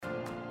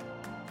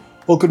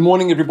Well, good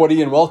morning, everybody,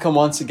 and welcome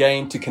once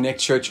again to Connect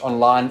Church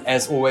Online.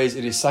 As always,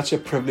 it is such a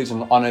privilege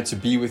and honor to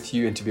be with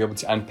you and to be able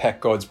to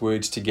unpack God's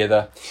words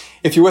together.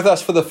 If you're with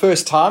us for the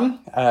first time,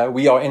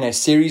 we are in a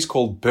series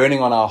called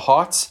Burning on Our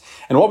Hearts.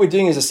 And what we're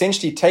doing is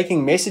essentially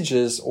taking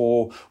messages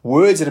or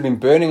words that have been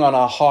burning on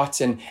our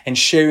hearts and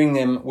sharing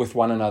them with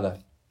one another.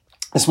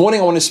 This morning,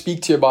 I want to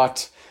speak to you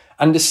about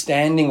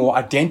understanding or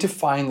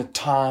identifying the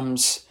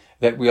times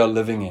that we are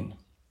living in.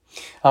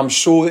 I'm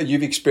sure that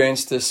you've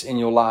experienced this in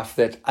your life,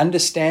 that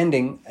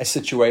understanding a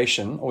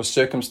situation or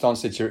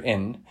circumstance that you're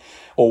in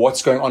or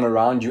what's going on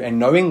around you and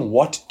knowing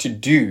what to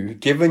do,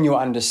 given your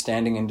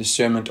understanding and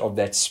discernment of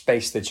that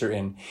space that you're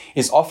in,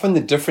 is often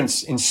the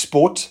difference in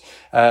sport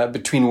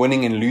between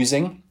winning and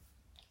losing,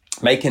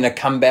 making a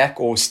comeback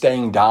or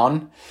staying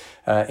down.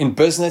 In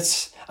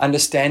business,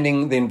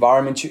 understanding the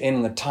environment you're in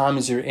and the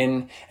times you're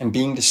in and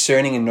being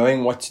discerning and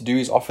knowing what to do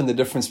is often the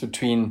difference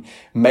between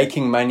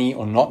making money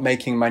or not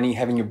making money,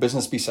 having your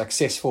business be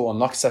successful or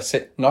not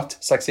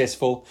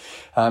successful.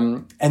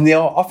 And there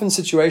are often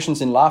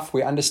situations in life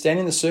where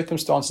understanding the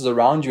circumstances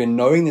around you and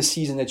knowing the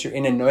season that you're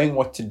in and knowing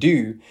what to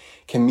do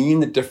can mean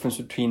the difference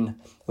between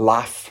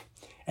life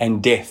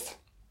and death.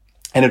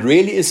 And it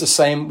really is the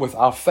same with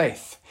our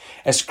faith.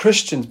 As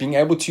Christians, being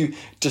able to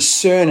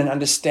discern and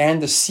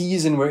understand the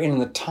season we're in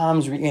and the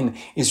times we're in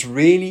is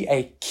really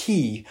a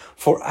key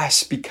for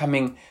us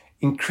becoming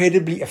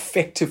incredibly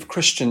effective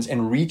Christians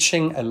and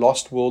reaching a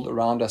lost world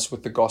around us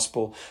with the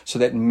gospel so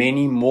that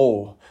many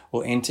more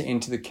will enter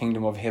into the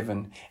kingdom of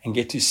heaven and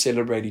get to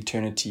celebrate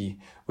eternity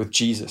with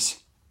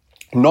Jesus.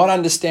 Not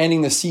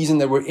understanding the season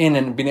that we're in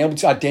and being able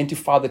to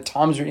identify the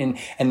times we're in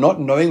and not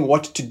knowing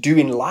what to do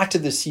in light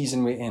of the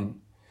season we're in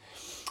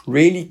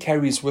really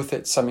carries with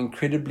it some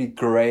incredibly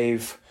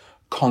grave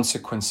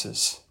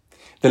consequences,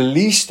 the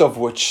least of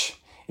which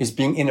is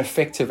being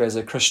ineffective as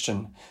a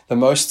Christian, the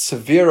most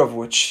severe of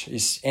which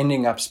is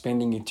ending up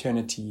spending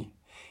eternity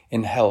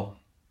in hell.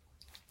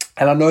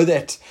 And I know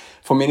that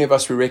for many of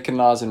us, we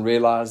recognize and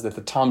realize that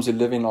the times we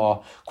live in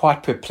are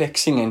quite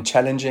perplexing and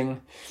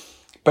challenging.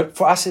 But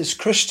for us as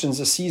Christians,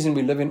 the season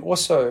we live in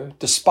also,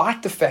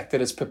 despite the fact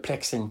that it's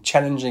perplexing,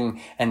 challenging,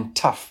 and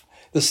tough,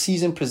 the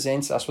season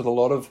presents us with a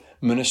lot of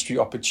ministry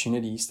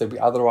opportunities that we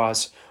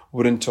otherwise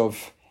wouldn't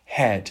have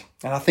had.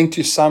 And I think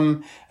to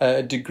some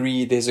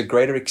degree, there's a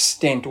greater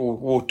extent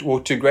or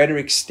to a greater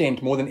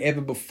extent, more than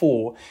ever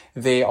before,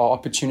 there are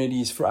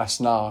opportunities for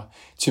us now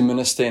to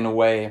minister in a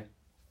way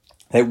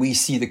that we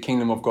see the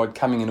kingdom of God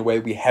coming in a way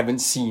we haven't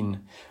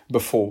seen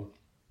before.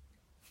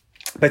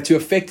 But to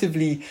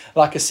effectively,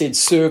 like I said,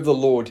 serve the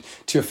Lord,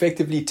 to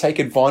effectively take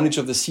advantage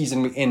of the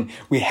season we're in,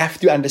 we have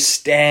to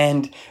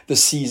understand the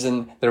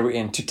season that we're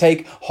in. To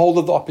take hold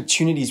of the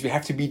opportunities, we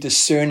have to be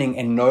discerning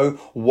and know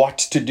what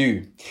to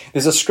do.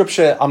 There's a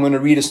scripture I'm going to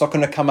read. It's not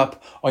going to come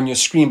up on your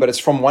screen, but it's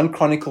from 1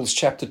 Chronicles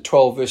chapter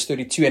 12, verse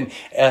 32. And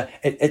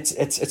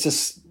it's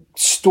a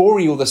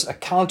story or this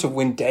account of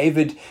when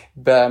David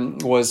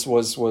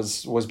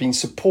was being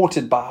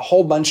supported by a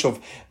whole bunch of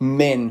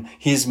men,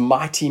 his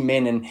mighty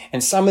men,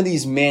 and some of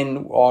these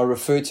men are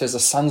referred to as the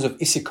sons of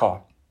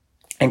Issachar.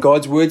 And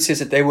God's word says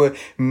that they were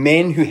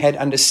men who had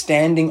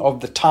understanding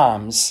of the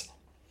times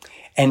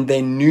and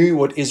they knew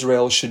what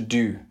Israel should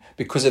do.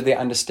 Because of their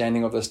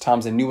understanding of those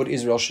times, they knew what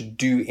Israel should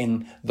do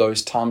in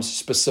those times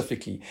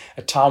specifically.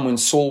 A time when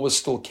Saul was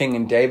still king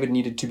and David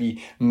needed to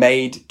be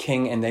made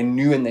king, and they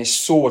knew and they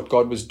saw what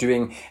God was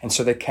doing. And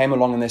so they came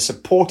along and they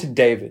supported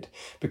David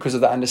because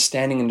of the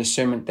understanding and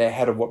discernment they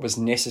had of what was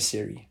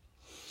necessary.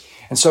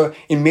 And so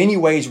in many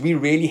ways, we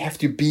really have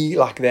to be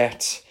like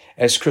that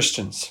as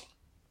Christians.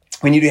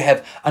 We need to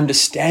have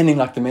understanding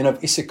like the men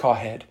of Issachar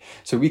had,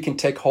 so we can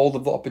take hold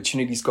of the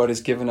opportunities God has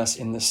given us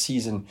in this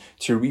season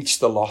to reach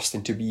the lost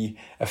and to be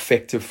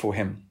effective for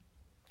Him.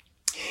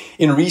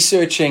 In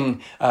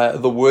researching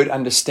the word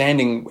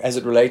understanding as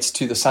it relates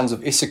to the sons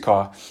of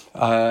Issachar,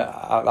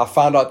 I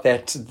found out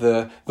that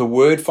the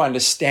word for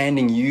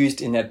understanding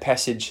used in that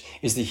passage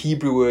is the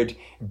Hebrew word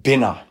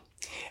binah.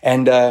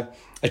 And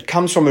it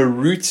comes from a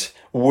root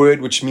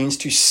word which means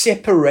to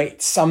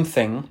separate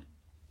something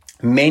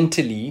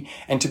mentally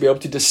and to be able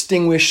to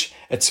distinguish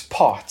its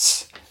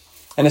parts.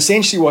 And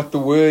essentially what the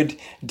word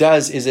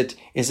does is it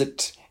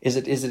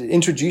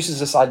introduces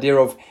this idea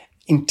of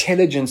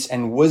intelligence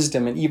and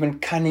wisdom and even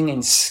cunning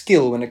and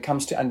skill when it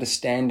comes to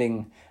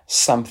understanding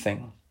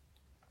something.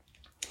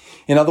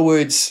 In other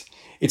words,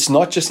 it's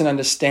not just an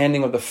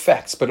understanding of the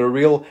facts, but a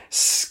real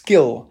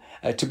skill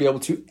to be able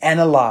to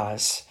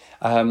analyze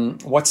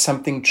what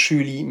something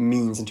truly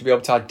means and to be able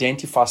to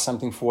identify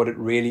something for what it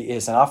really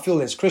is. And I feel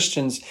as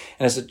Christians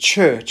and as a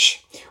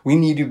church, we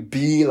need to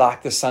be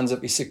like the sons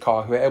of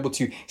Issachar, who are able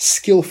to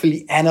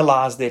skillfully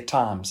analyze their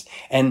times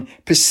and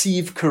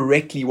perceive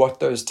correctly what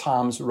those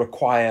times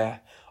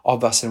require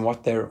of us and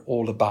what they're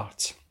all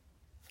about.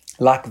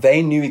 Like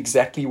they knew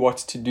exactly what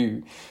to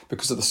do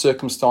because of the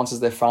circumstances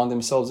they found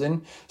themselves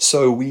in,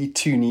 so we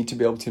too need to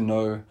be able to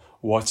know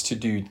what to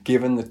do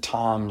given the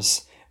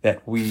times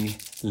that we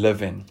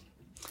live in.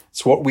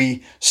 It's what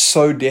we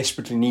so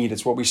desperately need.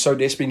 It's what we so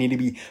desperately need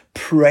to be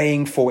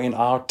praying for in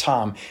our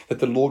time, that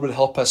the Lord would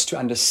help us to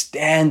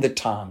understand the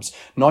times,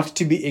 not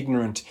to be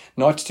ignorant,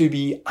 not to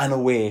be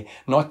unaware,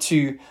 not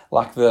to,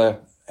 like the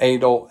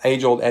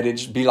age-old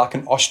adage, be like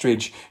an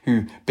ostrich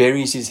who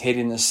buries his head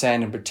in the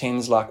sand and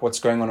pretends like what's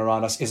going on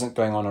around us isn't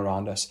going on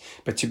around us,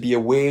 but to be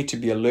aware, to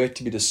be alert,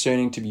 to be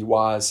discerning, to be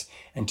wise,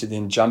 and to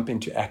then jump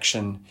into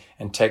action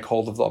and take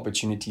hold of the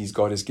opportunities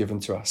God has given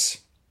to us.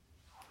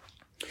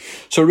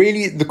 So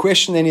really, the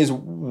question then is,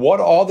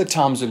 what are the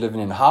times we're living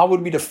in? How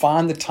would we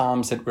define the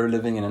times that we're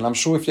living in? And I'm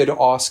sure if you had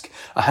to ask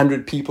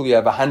 100 people, you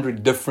have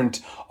 100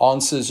 different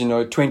answers.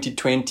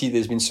 2020,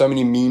 there's been so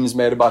many memes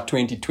made about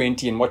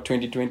 2020 and what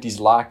 2020 is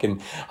like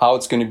and how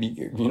it's going to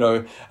be,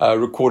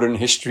 recorded in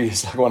history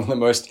as like one of the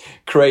most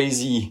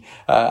crazy,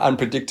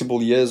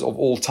 unpredictable years of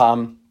all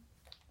time.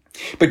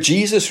 But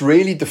Jesus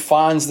really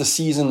defines the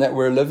season that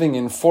we're living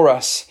in for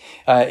us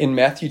in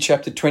Matthew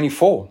chapter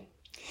 24.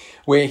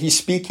 Where he's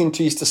speaking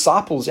to his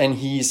disciples and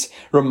he's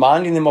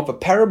reminding them of a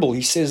parable.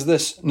 He says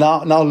this,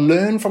 now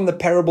learn from the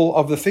parable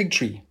of the fig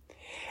tree.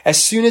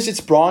 As soon as its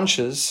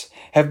branches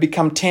have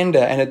become tender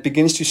and it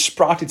begins to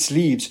sprout its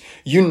leaves,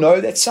 you know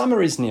that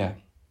summer is near.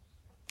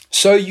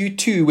 So you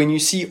too, when you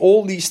see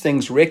all these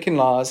things,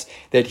 recognize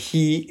that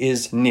he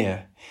is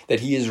near, that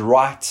he is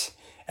right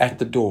at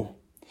the door.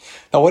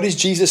 Now, what is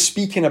Jesus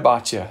speaking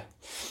about here?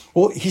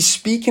 Well, he's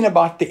speaking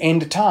about the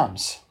end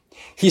times.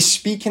 He's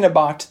speaking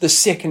about the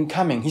second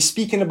coming. He's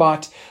speaking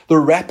about the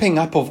wrapping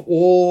up of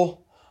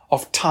all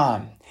of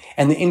time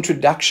and the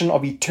introduction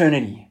of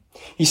eternity.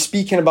 He's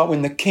speaking about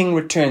when the King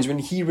returns, when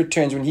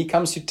he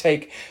comes to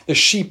take the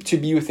sheep to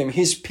be with him,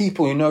 his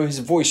people who know his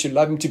voice, who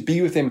love him, to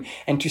be with him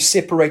and to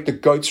separate the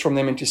goats from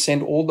them and to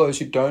send all those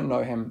who don't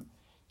know him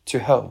to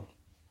hell.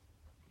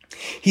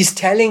 He's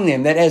telling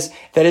them that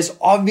as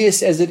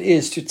obvious as it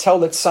is to tell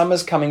that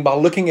summer's coming by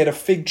looking at a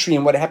fig tree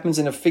and what happens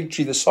in a fig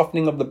tree, the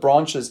softening of the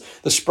branches,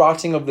 the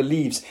sprouting of the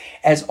leaves,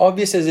 as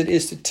obvious as it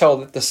is to tell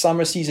that the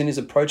summer season is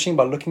approaching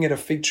by looking at a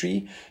fig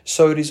tree,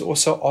 so it is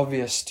also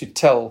obvious to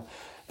tell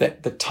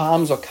that the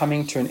times are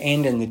coming to an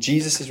end and that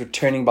Jesus is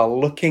returning by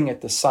looking at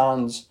the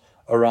signs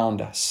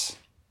around us.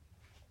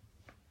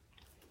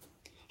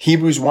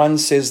 Hebrews 1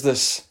 says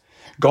this,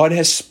 God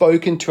has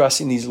spoken to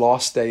us in these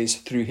last days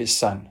through his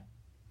Son.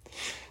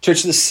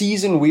 Church, the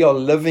season we are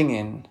living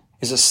in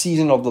is a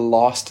season of the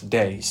last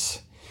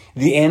days,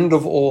 the end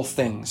of all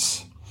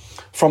things.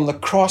 From the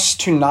cross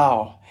to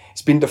now,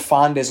 it's been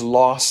defined as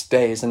last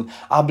days. And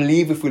I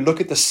believe if we look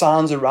at the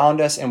signs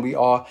around us and we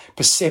are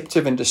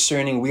perceptive and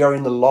discerning, we are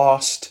in the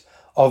last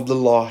of the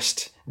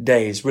last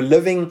days. We're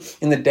living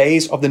in the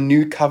days of the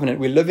new covenant.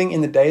 We're living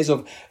in the days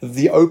of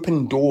the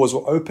open doors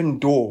or open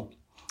door,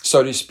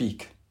 so to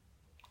speak,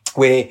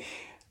 where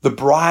the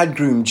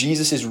bridegroom,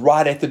 Jesus, is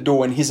right at the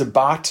door and he's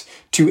about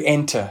to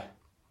enter.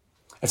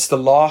 It's the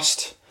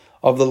last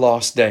of the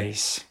last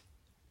days.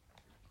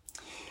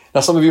 Now,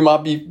 some of you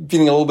might be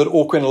feeling a little bit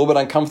awkward and a little bit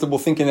uncomfortable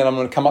thinking that I'm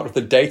going to come up with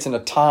a date and a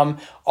time.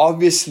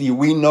 Obviously,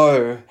 we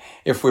know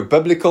if we're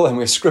biblical and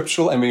we're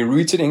scriptural and we're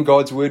rooted in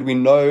God's word, we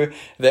know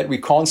that we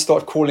can't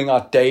start calling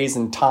out days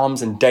and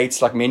times and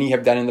dates like many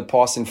have done in the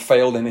past and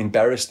failed and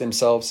embarrassed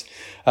themselves.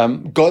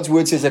 God's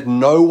word says that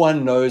no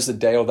one knows the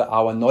day or the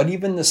hour, not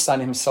even the Son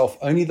himself,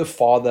 only the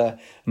Father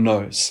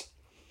knows.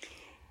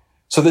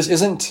 So this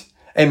isn't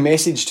a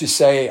message to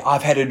say,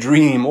 I've had a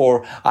dream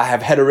or I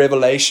have had a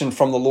revelation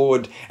from the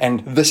Lord and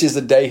this is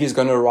the day he's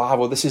going to arrive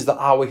or this is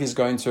the hour he's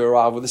going to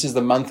arrive or this is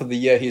the month of the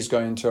year he's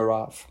going to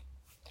arrive.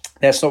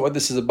 That's not what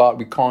this is about.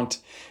 We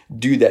can't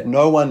do that.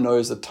 No one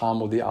knows the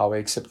time or the hour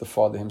except the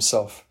Father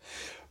himself.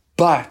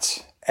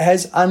 But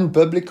as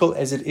unbiblical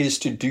as it is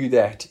to do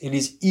that, it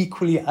is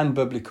equally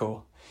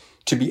unbiblical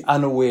to be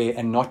unaware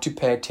and not to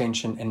pay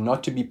attention and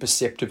not to be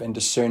perceptive and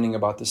discerning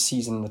about the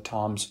season and the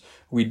times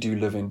we do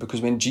live in. Because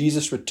when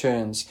Jesus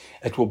returns,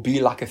 it will be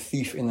like a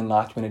thief in the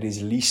night when it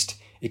is least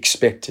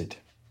expected.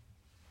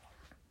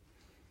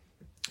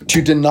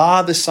 To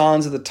deny the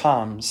signs of the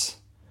times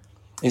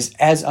is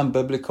as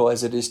unbiblical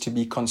as it is to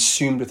be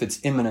consumed with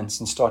its imminence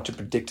and start to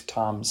predict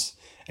times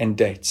and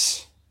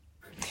dates.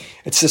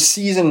 It's a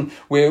season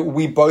where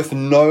we both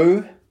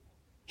know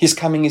his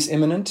coming is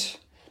imminent,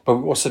 but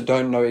we also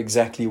don't know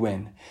exactly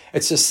when.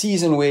 It's a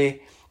season where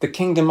the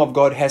kingdom of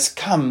God has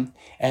come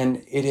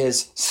and it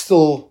is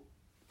still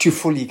to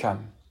fully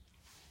come.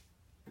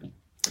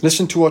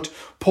 Listen to what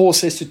Paul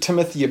says to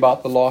Timothy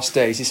about the last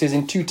days. He says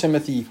in 2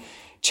 Timothy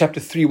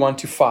chapter 3,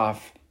 1-5,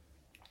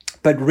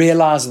 but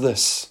realize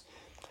this,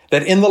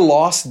 that in the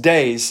last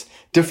days,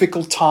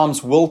 difficult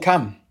times will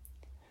come.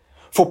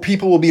 For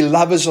people will be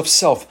lovers of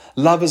self,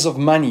 lovers of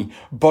money,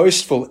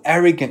 boastful,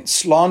 arrogant,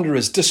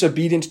 slanderers,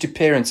 disobedient to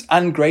parents,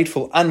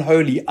 ungrateful,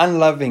 unholy,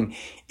 unloving,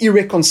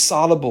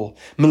 irreconcilable,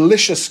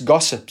 malicious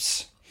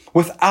gossips,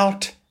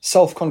 without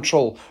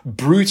self-control,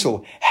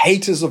 brutal,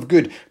 haters of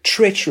good,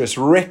 treacherous,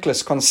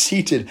 reckless,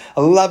 conceited,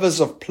 lovers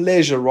of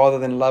pleasure rather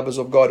than lovers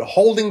of God,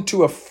 holding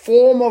to a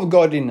form of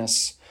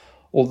godliness,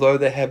 although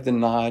they have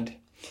denied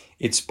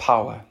its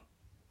power.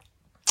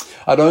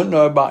 I don't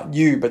know about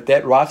you, but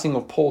that writing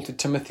of Paul to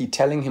Timothy,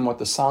 telling him what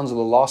the signs of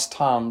the last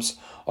times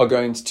are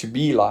going to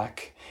be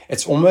like,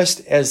 it's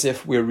almost as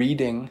if we're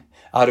reading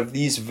out of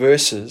these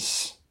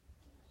verses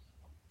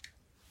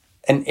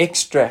an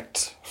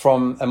extract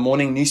from a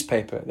morning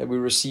newspaper that we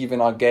receive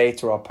in our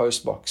gate or our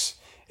post box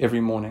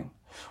every morning.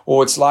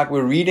 Or it's like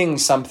we're reading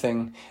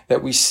something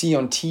that we see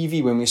on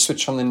TV when we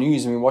switch on the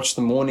news and we watch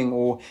the morning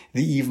or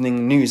the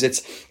evening news.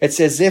 It's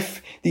as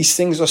if these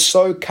things are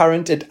so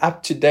current and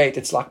up to date.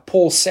 It's like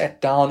Paul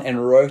sat down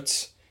and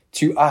wrote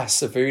to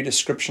us a very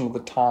description of the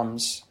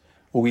times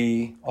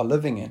we are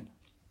living in.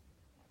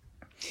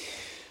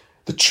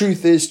 The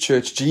truth is,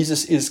 church,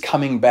 Jesus is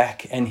coming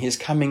back, and his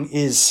coming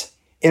is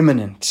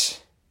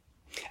imminent.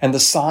 And the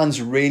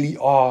signs really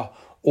are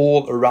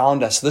all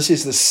around us. This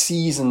is the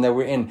season that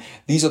we're in.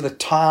 These are the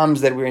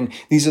times that we're in.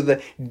 These are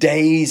the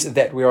days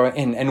that we are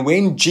in. And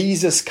when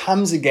Jesus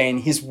comes again,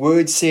 his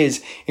word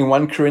says in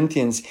 1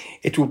 Corinthians,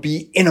 it will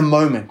be in a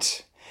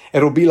moment.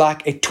 It will be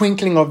like a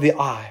twinkling of the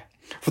eye.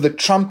 For the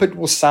trumpet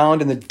will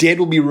sound and the dead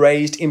will be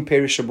raised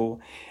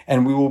imperishable,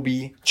 and we will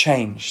be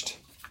changed.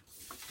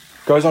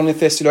 Goes on in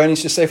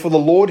Thessalonians to say, for the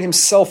Lord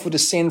himself will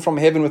descend from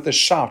heaven with a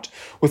shout,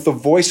 with the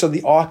voice of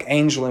the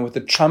archangel, and with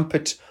the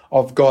trumpet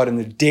of God, and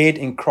the dead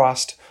in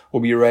Christ will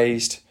be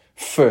raised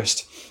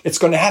first. It's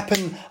going to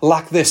happen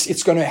like this.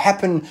 It's going to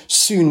happen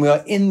soon. We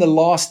are in the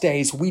last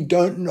days. We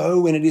don't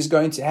know when it is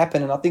going to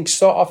happen. And I think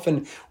so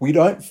often we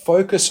don't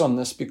focus on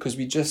this because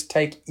we just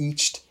take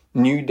each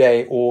new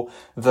day or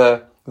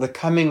the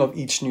coming of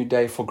each new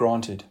day for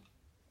granted.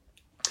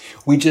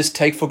 We just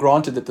take for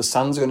granted that the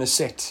sun's going to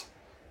set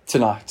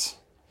tonight.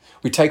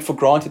 We take for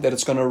granted that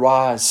it's going to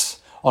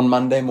rise on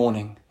Monday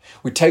morning.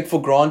 We take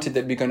for granted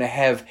that we're going to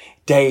have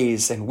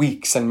days and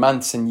weeks and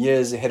months and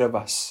years ahead of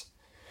us.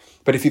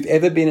 But if you've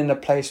ever been in a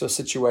place or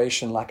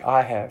situation like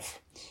I have,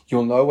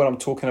 you'll know what I'm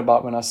talking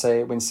about when I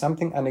say when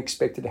something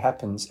unexpected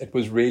happens, it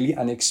was really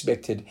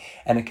unexpected,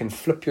 and it can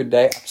flip your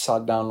day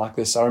upside down like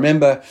this. I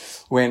remember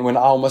when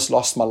I almost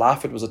lost my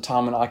life. It was a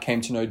time when I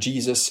came to know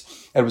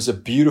Jesus. It was a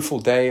beautiful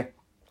day.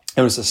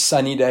 It was a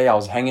sunny day. I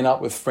was hanging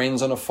out with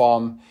friends on a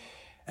farm,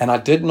 and I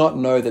did not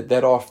know that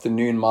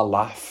afternoon my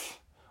life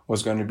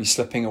was going to be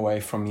slipping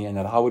away from me and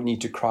that I would need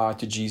to cry out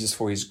to Jesus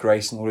for his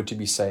grace in order to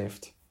be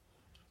saved.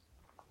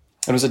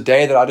 It was a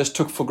day that I just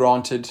took for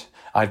granted.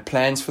 I had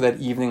plans for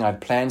that evening. I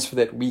had plans for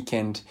that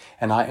weekend,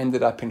 and I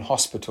ended up in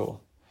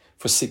hospital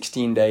for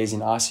 16 days, in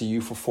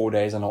ICU for 4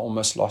 days, and I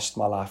almost lost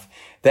my life.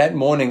 That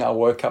morning, I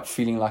woke up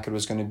feeling like it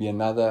was going to be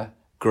another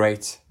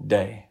great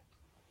day.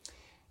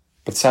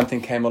 But something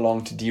came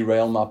along to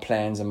derail my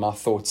plans and my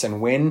thoughts.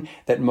 And when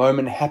that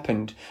moment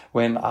happened,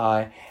 when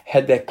I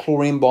had that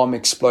chlorine bomb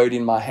explode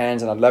in my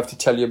hands, and I'd love to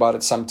tell you about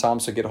it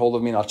sometime, so get hold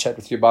of me and I'll chat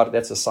with you about it.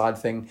 That's a side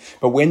thing.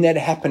 But when that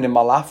happened and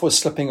my life was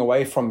slipping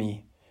away from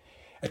me,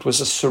 it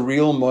was a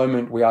surreal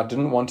moment where I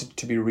didn't want it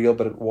to be real,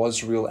 but it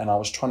was real. And I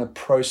was trying to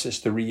process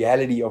the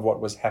reality of what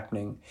was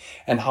happening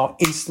and how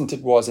instant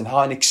it was and how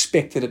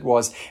unexpected it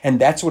was. And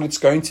that's what it's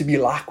going to be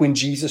like when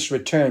Jesus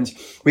returns.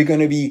 We're going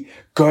to be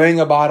going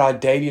about our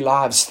daily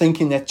lives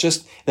thinking that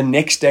just the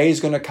next day is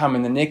going to come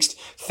and the next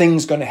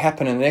thing's going to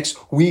happen and the next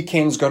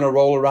weekend's going to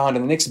roll around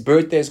and the next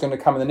birthday is going to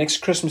come and the next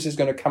Christmas is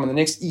going to come and the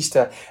next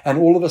Easter. And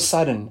all of a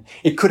sudden,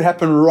 it could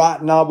happen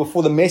right now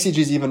before the message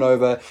is even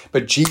over,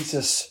 but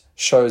Jesus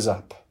shows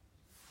up.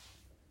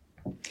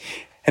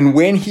 And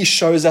when he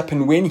shows up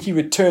and when he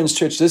returns,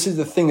 church, this is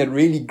the thing that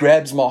really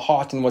grabs my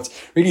heart and what's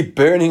really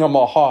burning on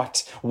my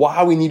heart.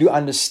 Why we need to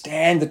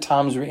understand the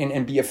times we're in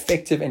and be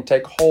effective and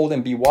take hold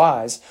and be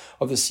wise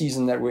of the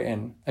season that we're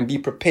in and be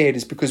prepared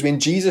is because when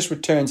Jesus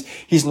returns,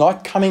 he's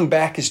not coming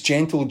back as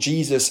gentle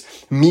Jesus,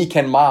 meek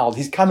and mild.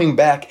 He's coming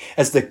back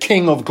as the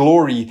King of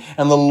glory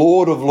and the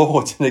Lord of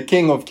lords and the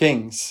King of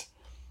kings.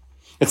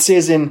 It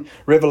says in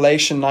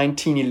Revelation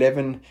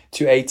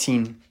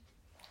 19:11-18,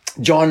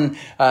 John,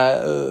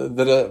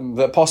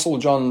 the Apostle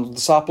John, the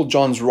disciple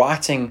John's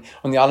writing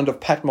on the island of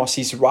Patmos.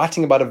 He's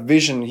writing about a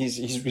vision.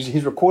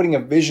 He's recording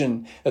a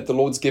vision that the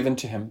Lord's given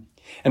to him.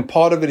 And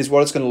part of it is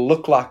what it's going to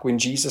look like when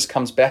Jesus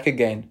comes back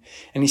again.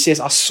 And he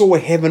says, I saw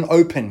heaven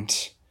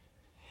opened,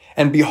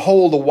 and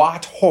behold, a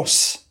white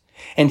horse,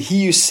 and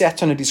he who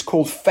sat on it is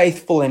called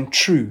Faithful and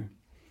True.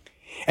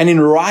 And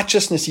in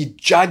righteousness he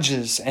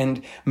judges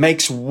and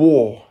makes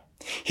war.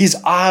 His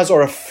eyes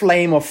are a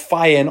flame of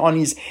fire, and on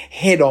his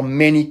head are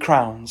many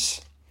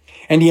crowns.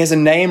 And he has a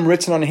name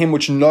written on him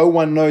which no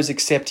one knows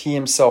except he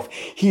himself.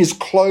 He is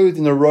clothed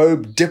in a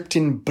robe dipped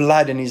in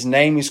blood, and his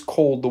name is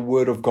called the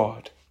Word of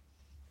God.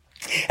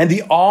 And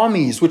the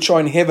armies which are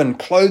in heaven,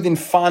 clothed in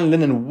fine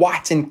linen,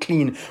 white and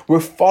clean,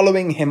 were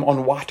following him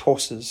on white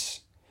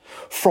horses.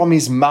 From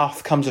his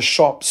mouth comes a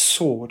sharp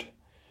sword,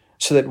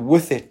 so that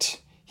with it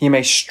he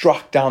may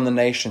strike down the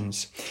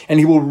nations, and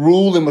he will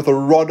rule them with a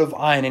rod of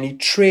iron, and he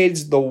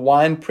treads the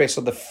winepress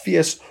of the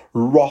fierce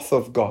wrath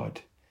of God,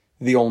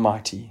 the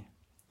Almighty.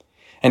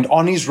 And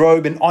on his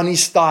robe and on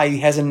his thigh he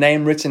has a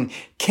name written,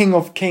 King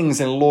of Kings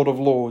and Lord of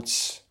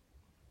Lords.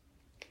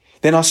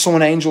 Then I saw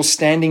an angel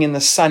standing in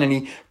the sun, and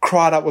he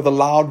cried out with a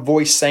loud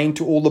voice, saying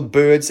to all the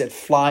birds that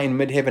fly in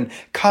mid-heaven,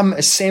 "Come,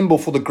 assemble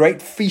for the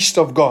great feast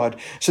of God,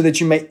 so that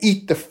you may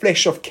eat the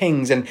flesh of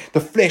kings, and the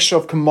flesh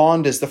of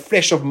commanders, the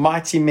flesh of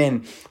mighty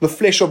men, the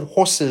flesh of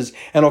horses,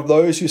 and of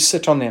those who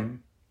sit on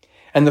them,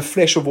 and the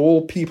flesh of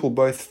all people,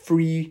 both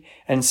free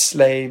and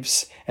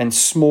slaves, and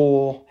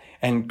small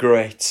and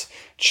great."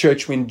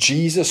 Church, when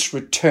Jesus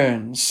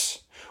returns,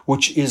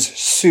 which is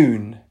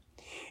soon,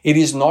 it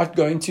is not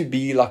going to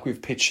be like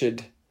we've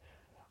pictured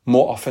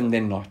more often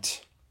than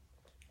not.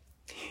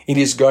 It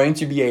is going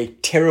to be a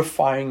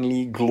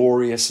terrifyingly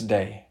glorious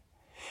day.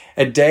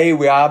 A day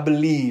where I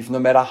believe no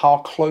matter how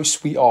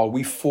close we are,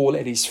 we fall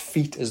at his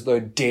feet as though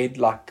dead,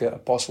 like the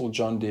Apostle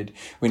John did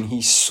when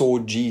he saw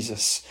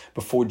Jesus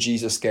before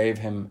Jesus gave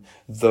him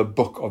the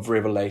book of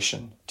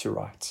Revelation to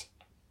write.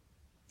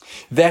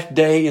 That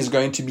day is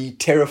going to be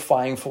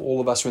terrifying for all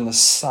of us when the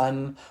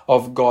Son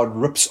of God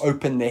rips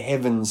open the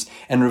heavens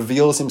and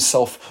reveals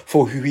himself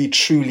for who he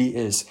truly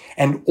is.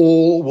 And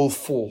all will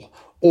fall,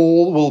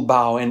 all will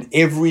bow, and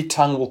every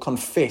tongue will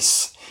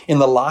confess in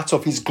the light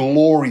of his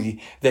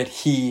glory that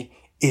he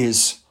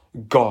is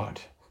God.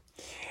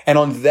 And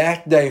on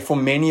that day, for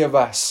many of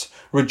us,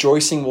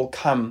 rejoicing will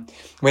come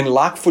when,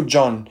 like for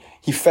John,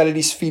 he fell at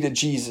his feet at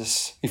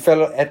Jesus. He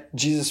fell at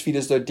Jesus' feet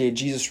as though dead.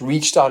 Jesus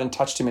reached out and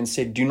touched him and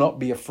said, "Do not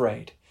be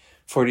afraid,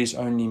 for it is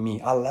only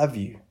me. I love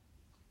you."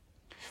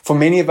 For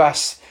many of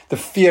us, the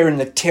fear and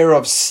the terror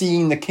of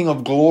seeing the King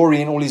of Glory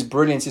in all his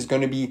brilliance is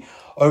going to be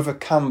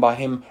overcome by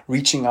him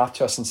reaching out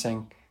to us and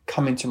saying,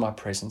 "Come into my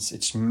presence.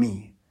 It's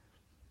me,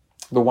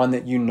 the one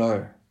that you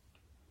know,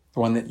 the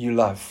one that you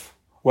love.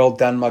 Well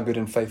done, my good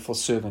and faithful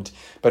servant."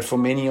 But for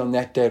many on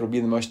that day, it will be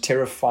the most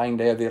terrifying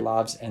day of their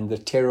lives, and the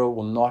terror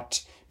will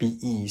not be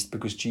eased,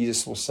 because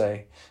Jesus will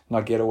say,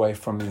 "Now get away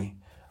from me.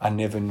 I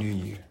never knew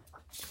you."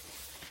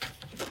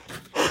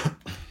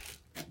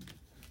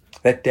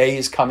 That day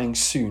is coming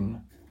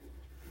soon,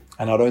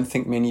 and I don't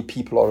think many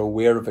people are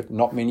aware of it.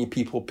 Not many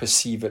people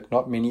perceive it.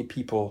 Not many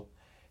people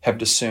have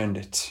discerned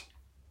it.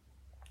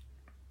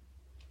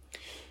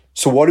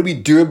 So what do we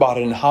do about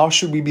it, and how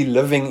should we be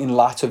living in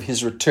light of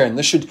his return?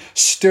 This should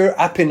stir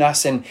up in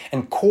us and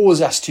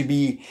cause us to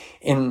be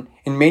in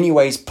many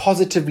ways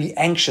positively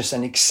anxious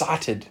and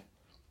excited.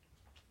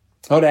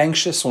 Not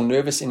anxious or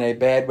nervous in a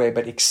bad way,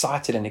 but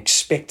excited and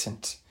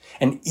expectant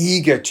and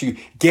eager to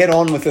get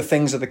on with the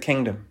things of the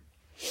kingdom.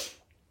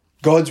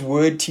 God's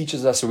word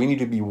teaches us that we need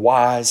to be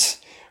wise,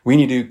 we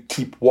need to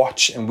keep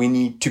watch, and we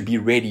need to be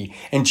ready.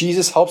 And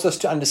Jesus helps us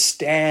to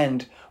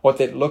understand what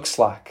that looks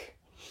like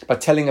by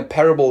telling a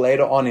parable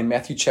later on in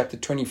Matthew chapter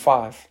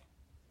 25.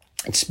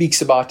 It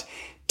speaks about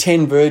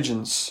 10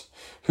 virgins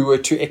who were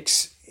to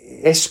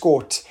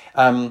escort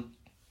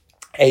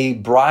a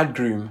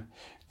bridegroom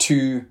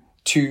to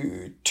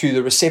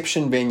the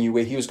reception venue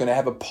where he was going to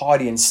have a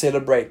party and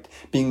celebrate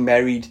being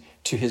married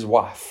to his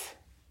wife.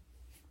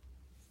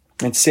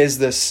 It says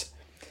this: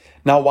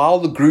 "Now while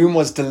the groom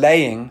was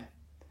delaying,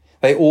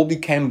 they all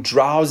became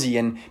drowsy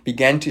and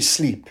began to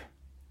sleep.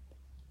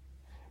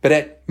 But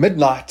at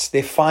midnight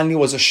there finally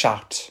was a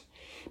shout,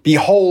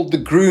 'Behold, the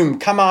groom,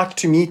 come out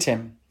to meet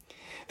him.'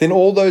 Then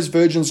all those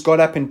virgins got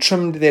up and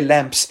trimmed their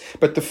lamps.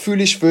 But the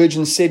foolish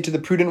virgins said to the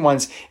prudent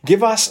ones,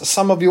 'Give us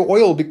some of your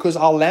oil, because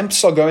our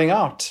lamps are going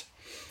out.'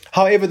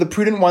 However, the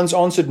prudent ones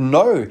answered,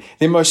 'No,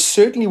 there most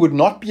certainly would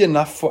not be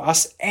enough for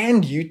us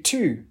and you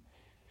too.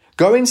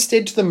 Go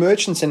instead to the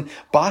merchants and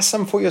buy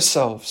some for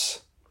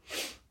yourselves.'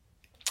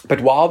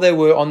 But while they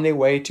were on their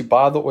way to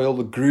buy the oil,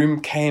 the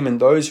groom came, and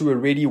those who were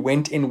ready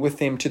went in with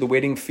them to the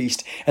wedding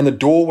feast, and the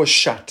door was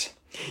shut.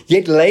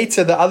 Yet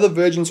later the other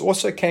virgins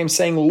also came,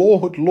 saying,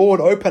 'Lord,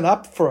 Lord, open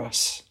up for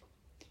us.'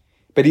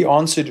 But he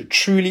answered,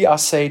 'Truly I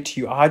say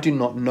to you, I do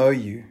not know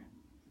you.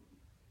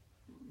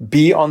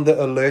 Be on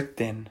the alert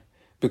then,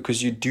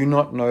 because you do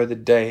not know the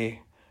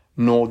day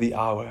nor the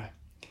hour."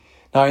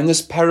 Now in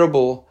this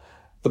parable,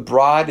 the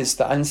bride is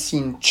the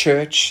unseen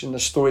church. In the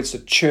story, it's the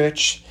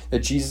church that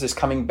Jesus is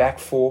coming back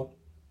for.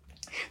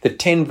 The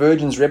 10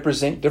 virgins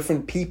represent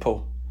different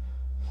people.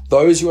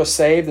 Those who are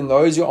saved and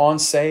those who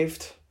aren't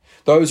saved.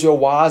 Those who are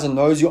wise and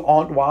those who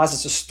aren't wise.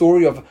 It's a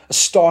story of a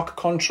stark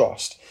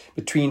contrast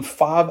between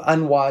 5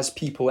 unwise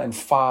people and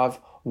 5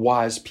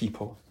 wise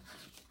people.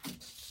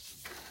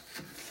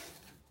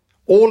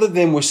 All of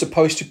them were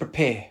supposed to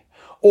prepare.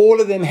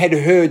 All of them had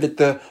heard that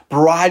the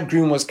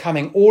bridegroom was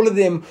coming. All of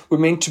them were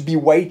meant to be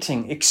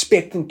waiting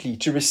expectantly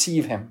to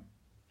receive him.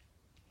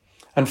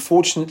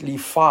 Unfortunately,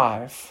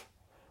 5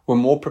 were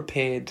more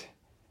prepared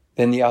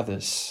than the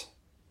others.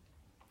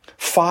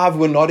 5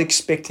 were not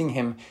expecting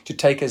him to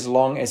take as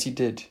long as he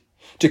did,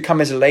 to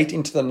come as late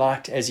into the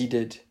night as he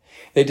did.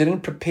 They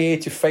didn't prepare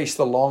to face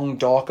the long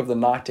dark of the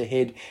night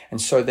ahead, and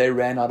so they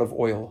ran out of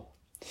oil.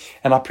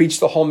 And I preached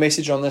the whole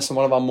message on this in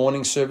one of our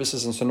morning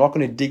services, and so I'm not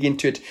going to dig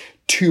into it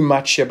too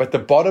much here. But the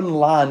bottom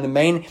line, the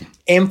main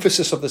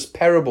emphasis of this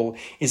parable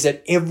is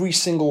that every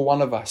single one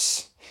of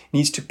us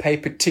needs to pay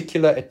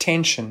particular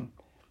attention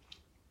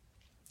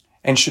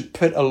and should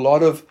put a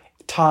lot of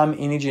time,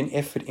 energy, and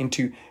effort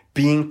into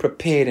being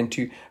prepared and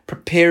to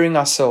preparing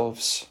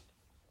ourselves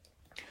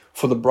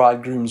for the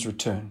bridegroom's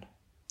return,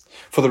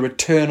 for the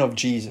return of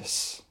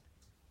Jesus.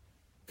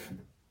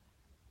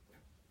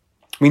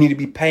 We need to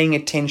be paying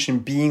attention,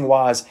 being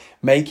wise,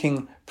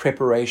 making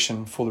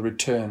preparation for the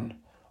return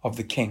of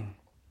the King.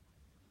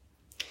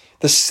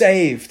 The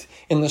saved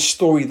in the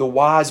story, the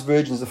wise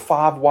virgins, the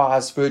 5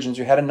 wise virgins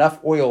who had enough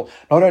oil,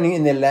 not only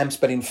in their lamps,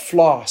 but in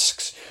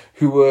flasks,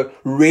 who were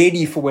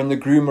ready for when the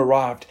groom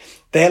arrived.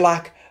 They're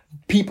like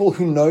people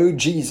who know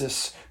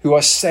Jesus, who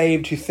are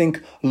saved, who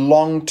think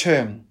long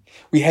term.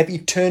 We have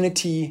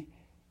eternity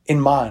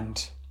in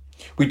mind.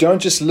 We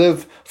don't just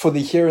live for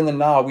the here and the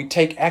now. We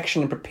take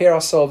action and prepare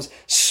ourselves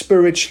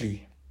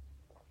spiritually.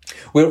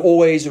 We're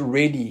always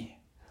ready,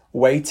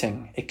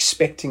 waiting,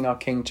 expecting our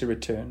King to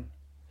return.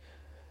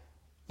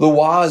 The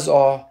wise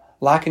are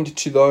likened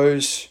to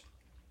those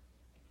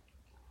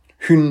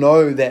who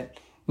know that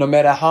no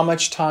matter how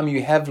much time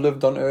you have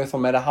lived on earth, or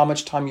no matter how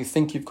much time you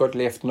think you've got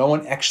left, no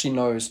one actually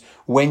knows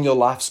when your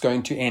life's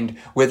going to end,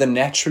 whether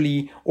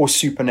naturally or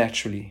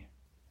supernaturally.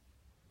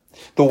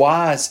 The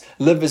wise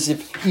live as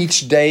if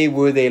each day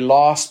were their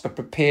last, but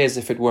prepare as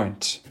if it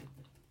weren't.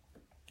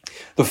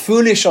 The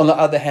foolish, on the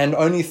other hand,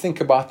 only think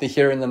about the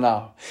here and the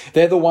now.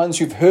 They're the ones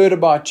who've heard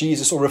about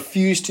Jesus or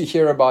refuse to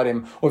hear about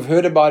him, or have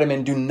heard about him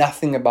and do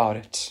nothing about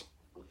it.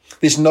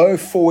 There's no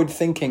forward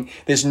thinking.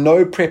 There's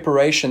no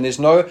preparation. There's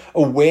no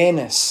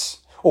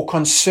awareness or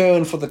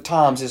concern for the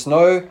times. There's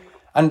no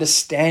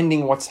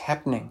understanding what's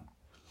happening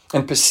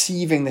and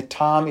perceiving that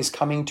time is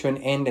coming to an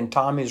end and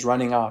time is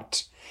running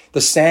out.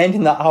 The sand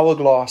in the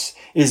hourglass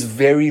is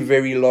very,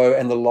 very low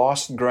and the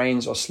last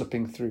grains are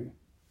slipping through.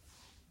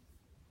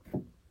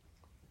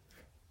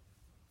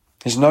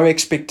 There's no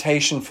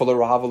expectation for the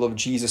arrival of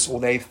Jesus, or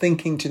they're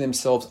thinking to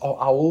themselves,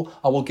 oh,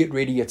 I will get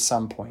ready at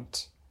some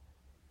point.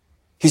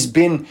 He's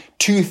been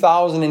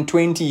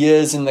 2020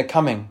 years in the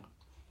coming.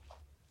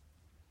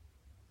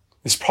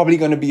 There's probably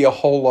going to be a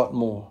whole lot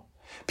more.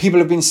 People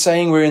have been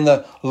saying we're in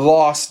the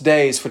last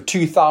days for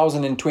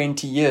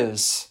 2020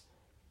 years.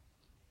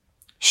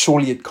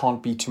 Surely it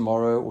can't be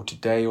tomorrow or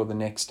today or the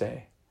next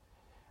day.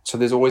 So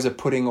there's always a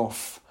putting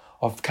off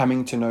of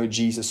coming to know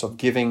Jesus, of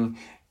giving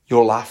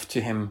your life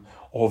to him,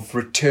 of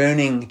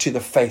returning to the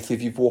faith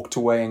if you've walked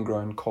away and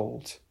grown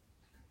cold.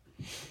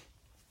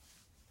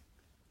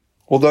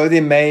 Although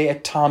there may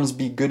at times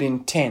be good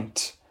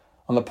intent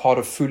on the part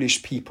of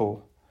foolish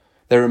people,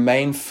 they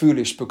remain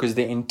foolish because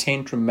their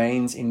intent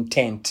remains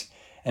intent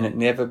and it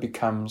never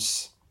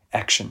becomes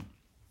action.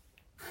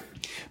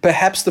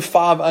 Perhaps the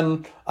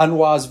 5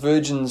 unwise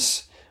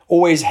virgins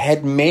always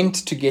had meant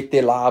to get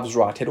their lives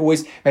right, had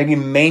always maybe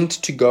meant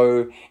to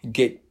go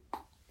get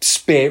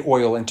spare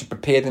oil and to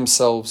prepare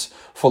themselves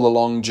for the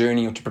long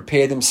journey, or to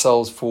prepare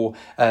themselves for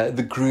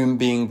the groom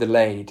being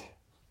delayed.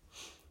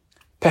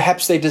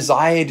 Perhaps they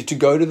desired to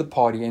go to the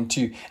party and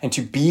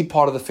to be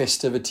part of the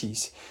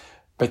festivities,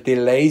 but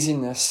their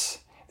laziness,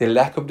 their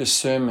lack of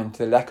discernment,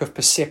 their lack of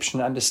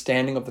perception,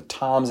 understanding of the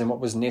times and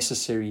what was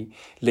necessary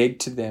led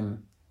to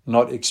them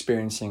not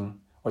experiencing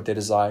what they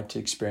desired to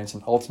experience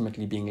and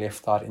ultimately being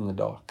left out in the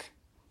dark.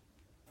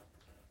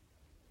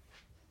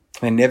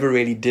 They never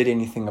really did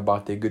anything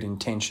about their good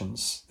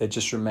intentions. They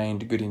just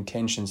remained good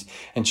intentions.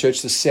 And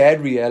church, the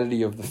sad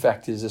reality of the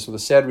fact is this, or the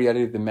sad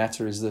reality of the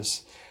matter is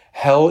this: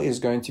 hell is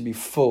going to be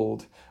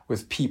filled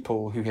with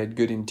people who had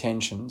good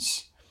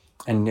intentions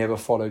and never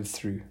followed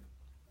through.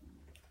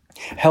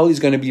 Hell is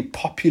going to be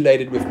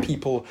populated with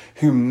people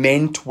who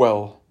meant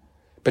well,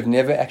 but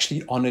never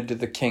actually honored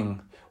the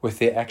King with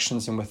their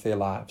actions and with their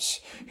lives,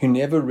 who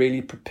never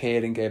really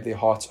prepared and gave their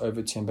hearts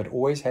over to him, but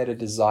always had a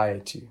desire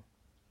to.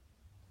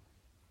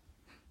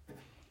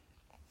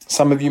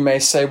 Some of you may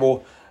say,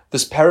 well,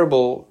 this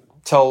parable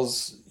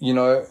tells,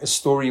 a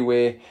story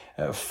where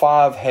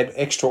 5 had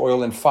extra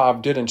oil and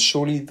 5 didn't.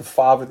 Surely the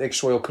 5 with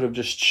extra oil could have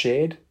just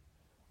shared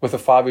with the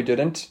 5 who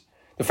didn't.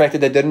 The fact that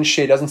they didn't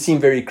share doesn't seem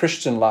very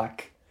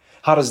Christian-like.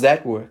 How does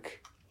that work?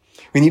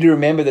 We need to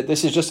remember that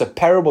this is just a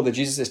parable that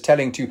Jesus is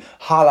telling to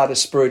highlight a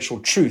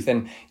spiritual truth.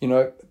 And,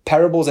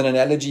 parables and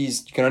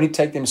analogies, you can only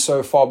take them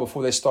so far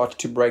before they start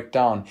to break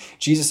down.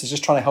 Jesus is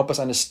just trying to help us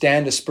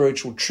understand a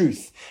spiritual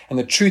truth. And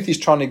the truth he's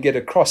trying to get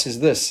across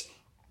is this: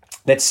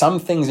 that some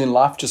things in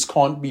life just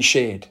can't be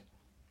shared.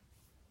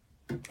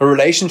 A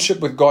relationship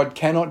with God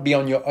cannot be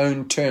on your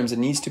own terms. It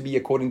needs to be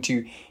according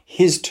to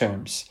his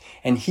terms.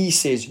 And he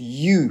says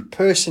you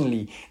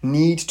personally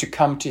need to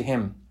come to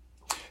him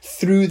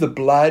through the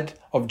blood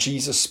of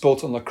Jesus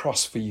spilt on the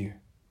cross for you.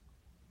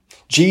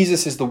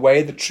 Jesus is the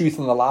way, the truth,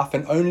 and the life,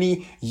 and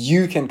only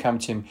you can come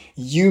to him.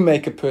 You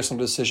make a personal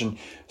decision.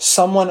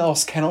 Someone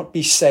else cannot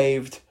be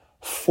saved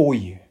for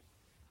you.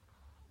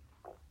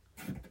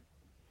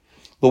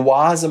 The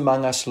wise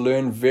among us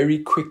learn very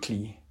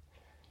quickly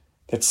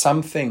that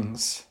some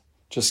things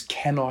just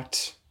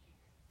cannot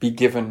be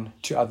given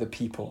to other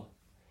people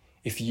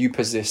if you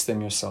possess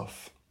them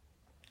yourself.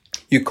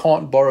 You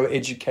can't borrow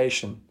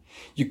education.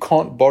 You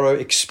can't borrow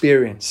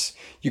experience.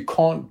 You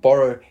can't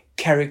borrow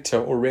character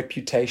or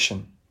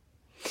reputation.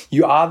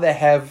 You either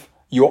have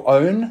your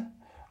own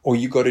or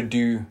you got to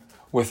do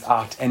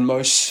without. And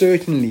most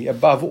certainly,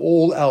 above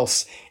all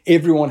else,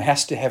 everyone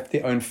has to have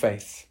their own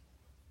faith.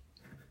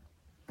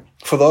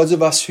 For those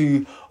of us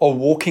who are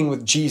walking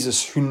with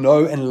Jesus, who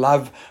know and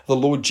love the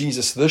Lord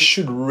Jesus, this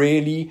should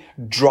really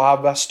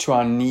drive us to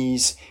our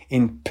knees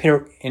in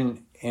prayer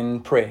and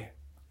in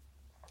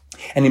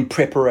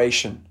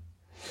preparation,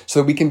 so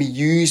that we can be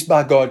used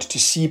by God to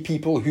see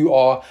people who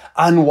are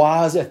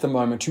unwise at the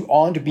moment, who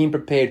aren't being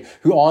prepared,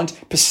 who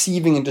aren't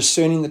perceiving and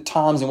discerning the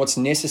times and what's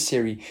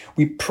necessary.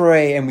 We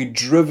pray and we're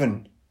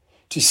driven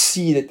to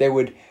see that they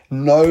would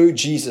know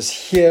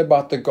Jesus, hear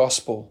about the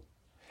gospel,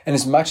 and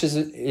as much as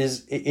it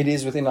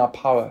is within our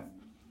power,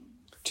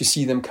 to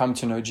see them come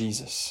to know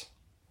Jesus.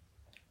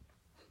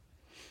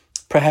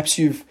 Perhaps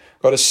you've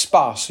got a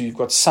spouse, or you've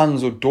got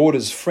sons or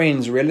daughters,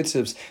 friends,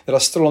 relatives that are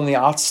still on the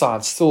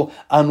outside, still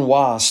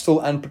unwise, still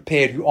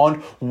unprepared, who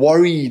aren't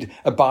worried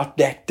about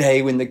that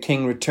day when the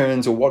King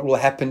returns or what will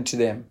happen to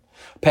them.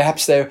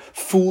 Perhaps they've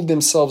fooled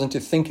themselves into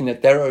thinking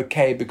that they're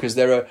okay because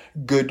they're a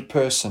good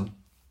person.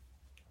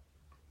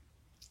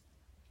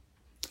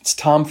 It's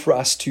time for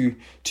us to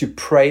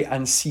pray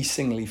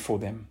unceasingly for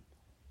them.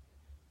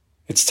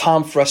 It's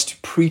time for us to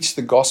preach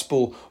the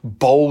gospel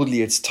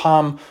boldly. It's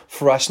time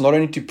for us not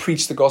only to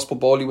preach the gospel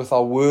boldly with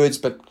our words,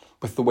 but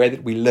with the way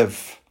that we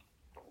live.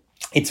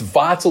 It's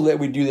vital that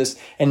we do this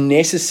and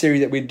necessary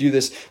that we do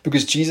this,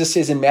 because Jesus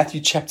says in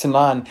Matthew chapter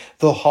 9,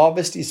 the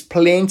harvest is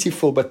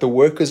plentiful, but the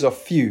workers are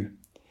few.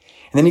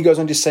 And then he goes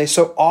on to say,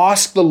 so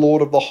ask the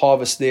Lord of the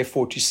harvest,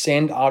 therefore, to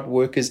send out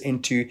workers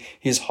into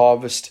his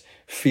harvest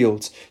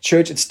fields.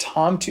 Church, it's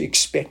time to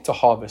expect a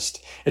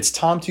harvest. It's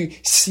time to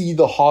see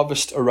the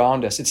harvest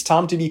around us. It's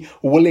time to be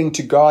willing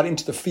to go out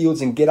into the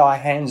fields and get our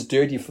hands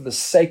dirty for the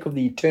sake of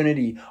the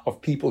eternity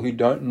of people who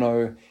don't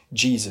know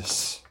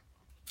Jesus.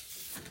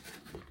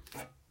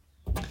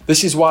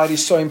 This is why it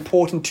is so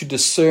important to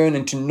discern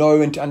and to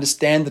know and to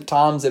understand the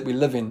times that we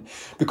live in,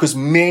 because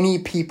many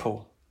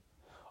people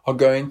are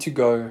going to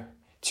go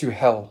to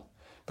hell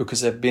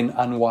because they've been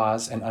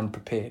unwise and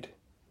unprepared.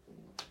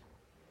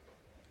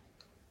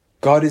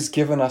 God has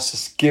given us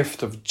this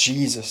gift of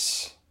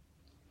Jesus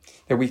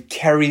that we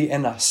carry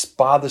in us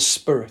by the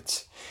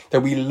Spirit, that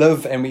we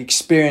live and we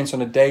experience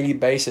on a daily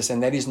basis,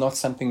 and that is not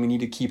something we need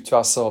to keep to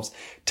ourselves.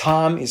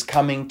 Time is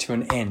coming to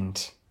an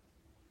end.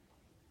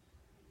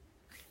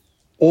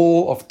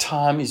 All of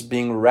time is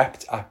being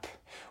wrapped up.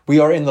 We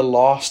are in the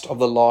last of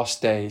the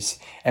last days,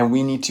 and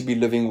we need to be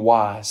living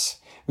wise.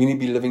 We need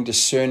to be living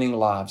discerning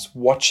lives,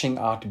 watching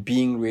out,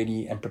 being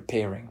ready and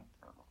preparing.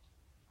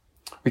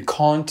 We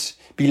can't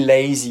be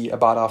lazy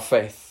about our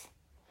faith.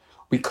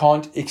 We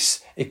can't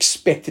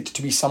expect it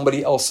to be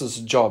somebody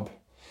else's job.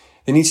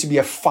 There needs to be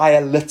a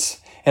fire lit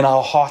in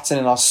our hearts and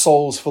in our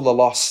souls for the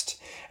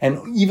lost,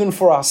 and even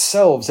for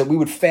ourselves, that we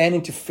would fan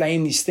into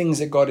flame these things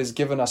that God has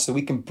given us so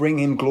we can bring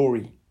him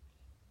glory.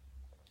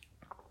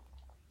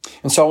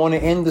 And so I want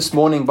to end this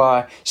morning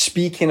by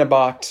speaking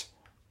about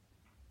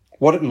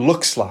what it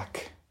looks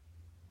like.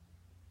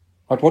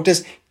 What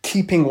does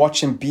keeping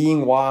watch and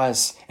being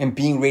wise and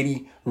being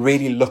ready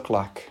really look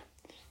like?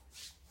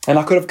 And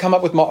I could have come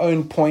up with my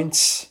own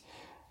points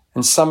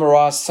and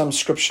summarized some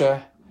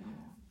scripture,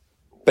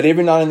 but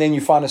every now and then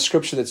you find a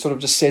scripture that sort of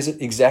just says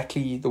it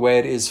exactly the way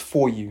it is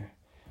for you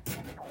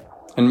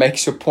and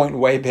makes your point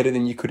way better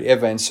than you could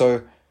ever. And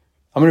so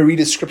I'm going to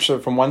read a scripture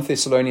from 1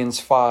 Thessalonians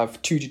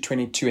 5,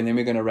 2-22, and then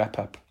we're going to wrap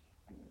up.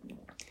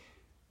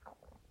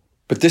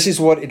 But this is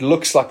what it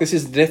looks like. This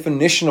is the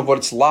definition of what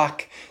it's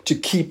like to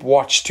keep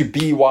watch, to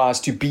be wise,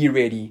 to be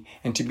ready,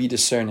 and to be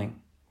discerning.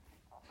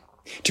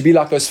 To be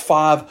like those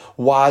 5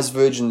 wise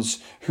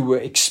virgins who were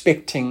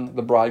expecting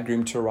the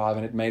bridegroom to arrive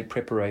and had made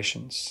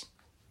preparations.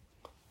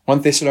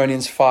 1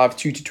 Thessalonians 5,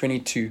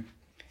 2-22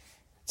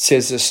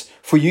 says this,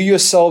 for you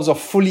yourselves are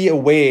fully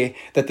aware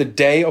that the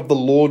day of the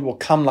Lord will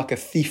come like a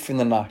thief in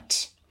the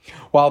night.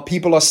 While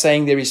people are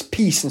saying there is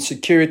peace and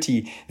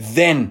security,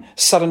 then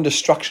sudden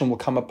destruction will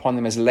come upon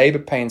them as labor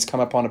pains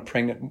come upon a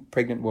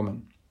pregnant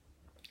woman.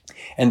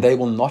 And they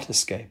will not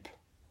escape.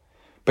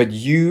 But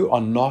you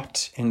are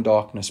not in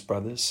darkness,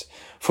 brothers,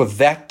 for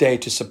that day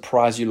to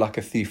surprise you like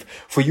a thief.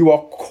 For you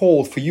are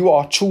called, for you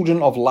are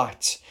children of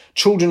light,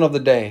 children of the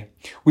day.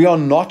 We are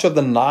not of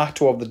the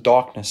night or of the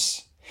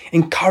darkness.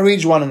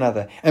 Encourage one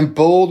another and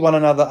build one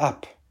another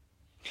up.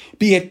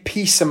 Be at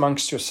peace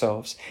amongst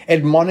yourselves.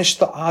 Admonish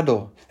the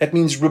idle. That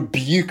means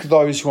rebuke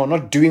those who are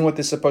not doing what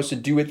they're supposed to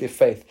do with their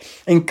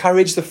faith.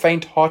 Encourage the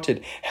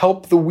faint-hearted.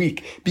 Help the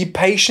weak. Be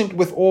patient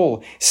with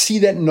all. See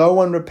that no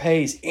one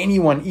repays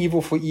anyone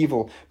evil for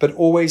evil, but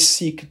always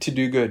seek to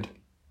do good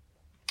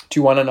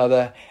to one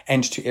another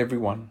and to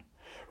everyone.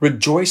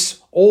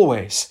 Rejoice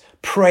always.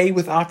 Pray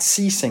without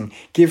ceasing.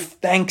 Give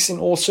thanks in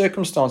all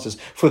circumstances,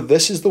 for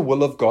this is the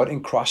will of God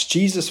in Christ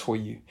Jesus for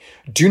you.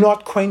 Do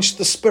not quench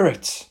the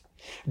Spirit.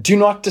 Do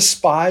not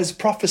despise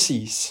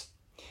prophecies,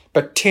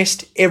 but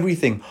test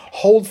everything.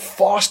 Hold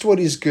fast what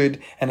is good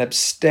and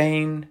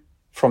abstain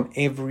from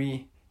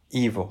every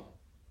evil.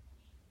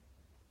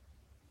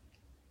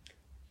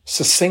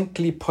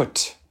 Succinctly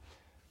put,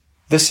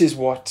 this is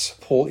what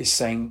Paul is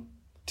saying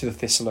to the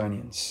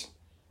Thessalonians.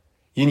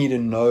 You need to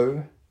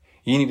know,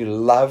 you need to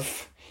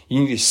love,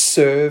 you need to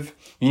serve,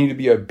 you need to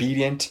be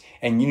obedient,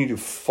 and you need to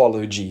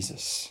follow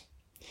Jesus.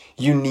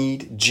 You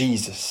need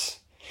Jesus.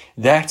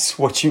 That's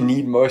what you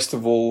need most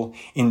of all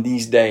in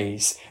these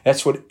days.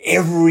 That's what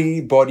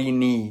everybody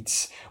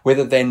needs,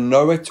 whether they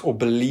know it or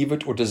believe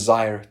it or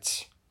desire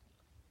it.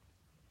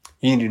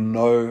 You need to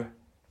know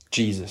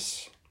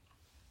Jesus.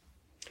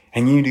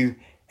 And you need to,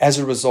 as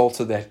a result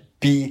of that,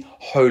 be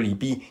holy,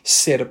 be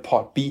set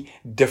apart, be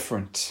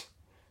different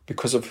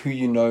because of who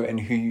you know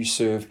and who you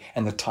serve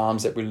and the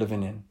times that we're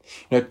living in.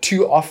 You know,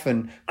 too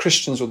often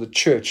Christians or the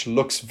church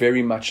looks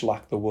very much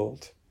like the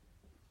world.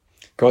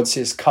 God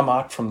says, come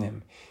out from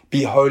them.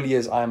 Be holy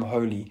as I am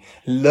holy.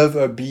 Live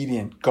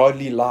obedient,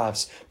 godly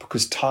lives,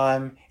 because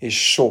time is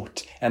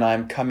short and I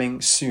am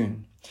coming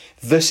soon.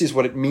 This is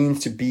what it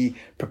means to be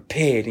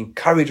prepared.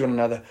 Encourage one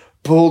another.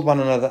 Build one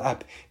another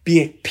up.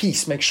 Be at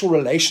peace. Make sure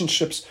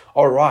relationships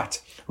are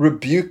right.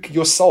 Rebuke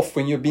yourself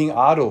when you're being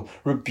idle.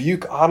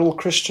 Rebuke idle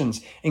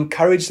Christians.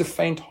 Encourage the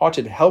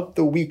faint-hearted. Help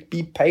the weak.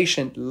 Be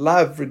patient.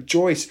 Love.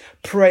 Rejoice.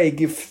 Pray.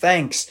 Give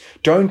thanks.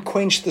 Don't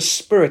quench the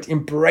Spirit.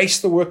 Embrace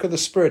the work of the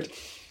Spirit.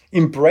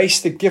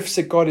 Embrace the gifts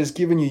that God has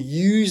given you.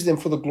 Use them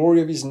for the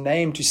glory of His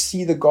name to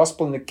see the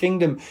gospel and the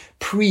kingdom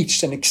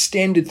preached and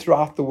extended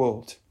throughout the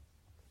world.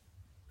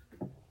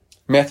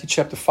 Matthew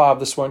chapter 5,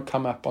 this won't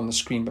come up on the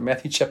screen, but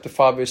Matthew chapter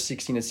 5 verse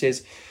 16, it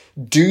says,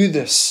 do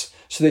this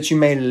so that you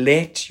may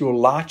let your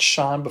light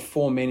shine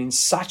before men in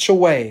such a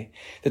way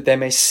that they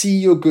may see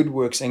your good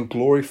works and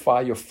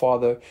glorify your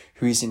Father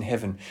who is in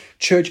heaven.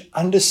 Church,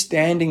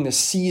 understanding the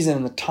season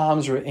and the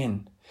times we're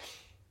in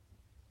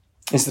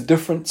is the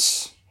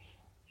difference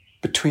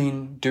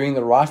between doing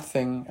the right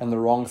thing and the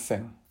wrong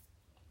thing.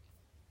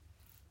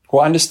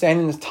 Or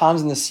understanding the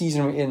times and the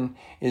season we're in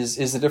is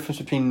the difference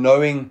between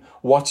knowing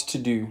what to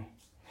do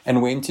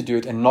and when to do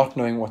it and not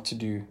knowing what to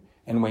do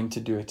and when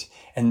to do it.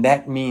 And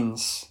that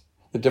means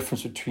the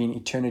difference between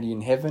eternity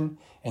in heaven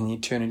and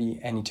eternity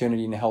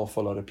in hell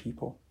for a lot of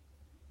people.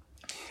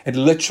 It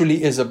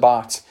literally is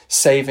about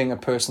saving a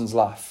person's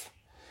life.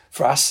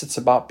 For us, it's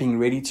about being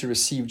ready to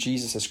receive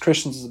Jesus. As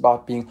Christians, it's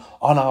about being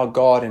on our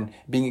guard and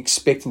being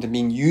expectant and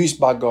being used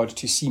by God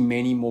to see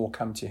many more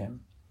come to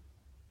Him.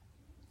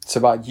 It's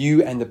about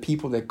you and the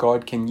people that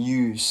God can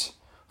use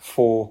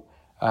for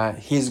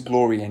His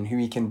glory and who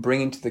He can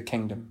bring into the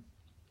kingdom.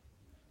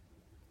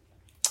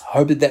 I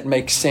hope that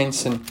makes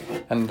sense,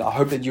 and I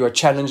hope that you are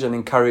challenged and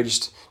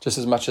encouraged just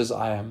as much as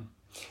I am.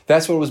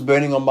 That's what was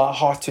burning on my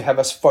heart, to have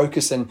us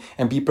focus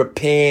and be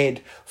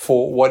prepared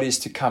for what is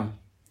to come.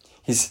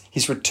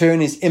 His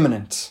return is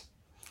imminent.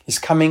 His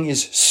coming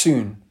is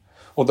soon.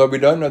 Although we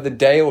don't know the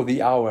day or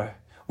the hour,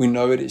 we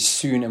know it is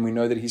soon, and we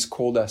know that He's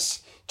called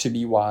us to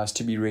be wise,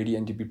 to be ready,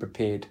 and to be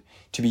prepared,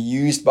 to be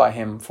used by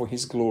Him for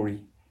His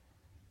glory,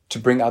 to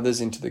bring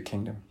others into the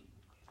kingdom.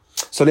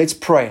 So let's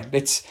pray.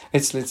 Let's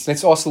ask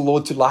the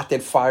Lord to light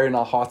that fire in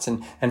our hearts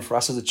and for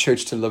us as a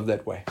church to live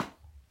that way.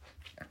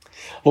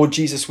 Lord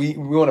Jesus, we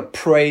want to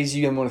praise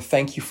You and we want to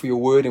thank You for Your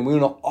word, and we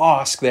want to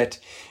ask that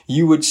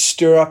You would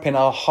stir up in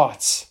our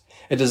hearts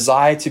a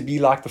desire to be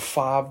like the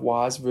 5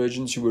 wise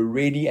virgins who were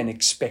ready and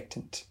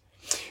expectant,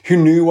 who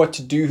knew what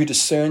to do, who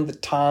discerned the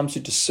times, who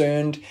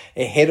discerned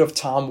ahead of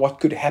time what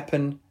could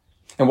happen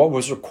and what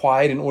was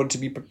required in order to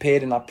be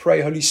prepared. And I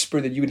pray, Holy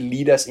Spirit, that You would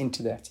lead us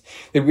into that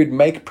we would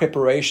make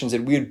preparations,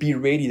 that we would be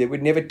ready, that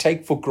we'd never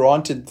take for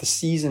granted the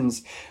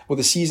seasons or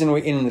the season we're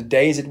in and the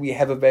days that we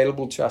have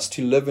available to us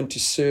to live and to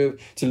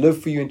serve, to live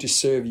for You and to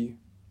serve You,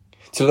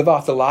 to live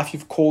out the life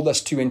You've called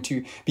us to, and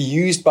to be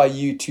used by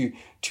You to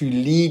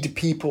lead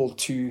people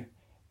to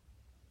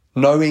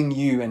knowing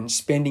You and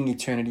spending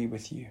eternity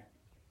with You.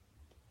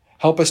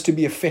 Help us to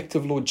be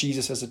effective, Lord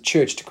Jesus, as a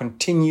church, to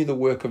continue the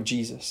work of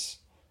Jesus.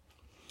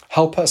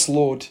 Help us,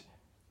 Lord,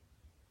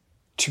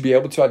 to be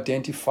able to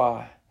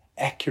identify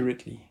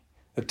accurately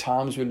the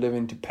times we live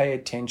in, to pay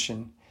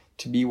attention,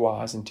 to be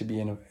wise, and to be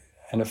an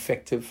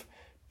effective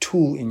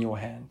tool in Your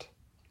hand.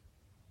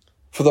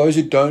 For those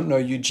who don't know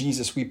You,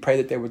 Jesus, we pray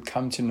that they would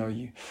come to know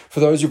You. For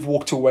those who've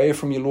walked away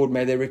from You, Lord,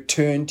 may they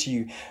return to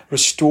You.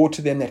 Restore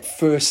to them that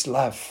first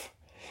love.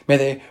 May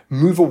they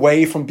move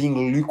away from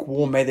being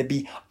lukewarm. May they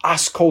be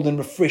ice cold and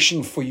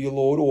refreshing for You,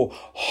 Lord, or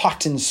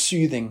hot and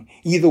soothing.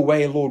 Either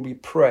way, Lord, we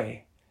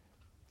pray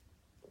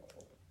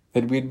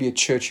that we'd be a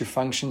church who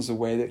functions the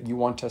way that You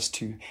want us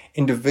to.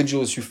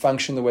 Individuals who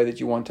function the way that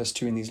You want us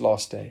to in these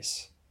last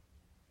days.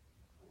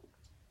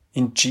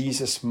 In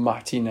Jesus'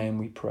 mighty name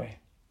we pray.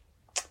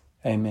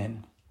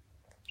 Amen.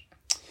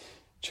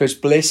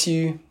 Church, bless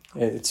you.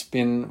 It's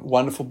been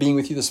wonderful being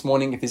with you this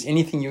morning. If there's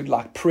anything you'd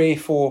like prayer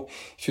for,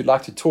 if you'd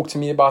like to talk to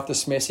me about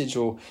this message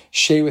or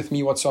share with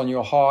me what's on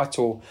your heart,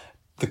 or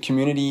the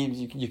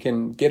community, you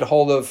can get a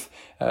hold of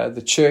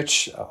the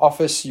church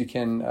office. You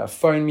can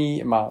phone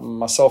me.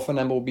 My cell phone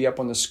number will be up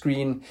on the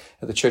screen.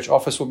 The church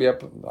office will be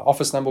up.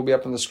 Office number will be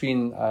up on the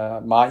screen.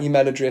 My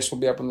email address will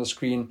be up on the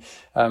screen.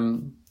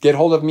 Get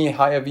hold of me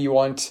however you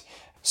want.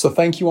 So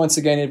thank you once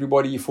again,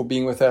 everybody, for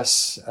being with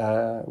us.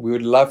 We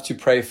would love to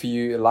pray for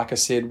you. Like I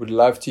said, would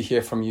love to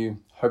hear from you.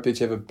 Hope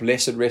that you have a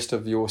blessed rest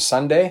of your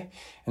Sunday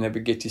and that we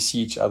get to see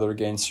each other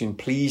again soon.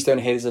 Please don't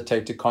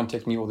hesitate to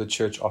contact me or the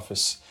church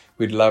office.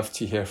 We'd love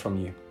to hear from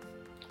you.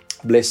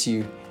 Bless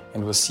you,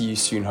 and we'll see you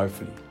soon,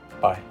 hopefully.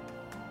 Bye.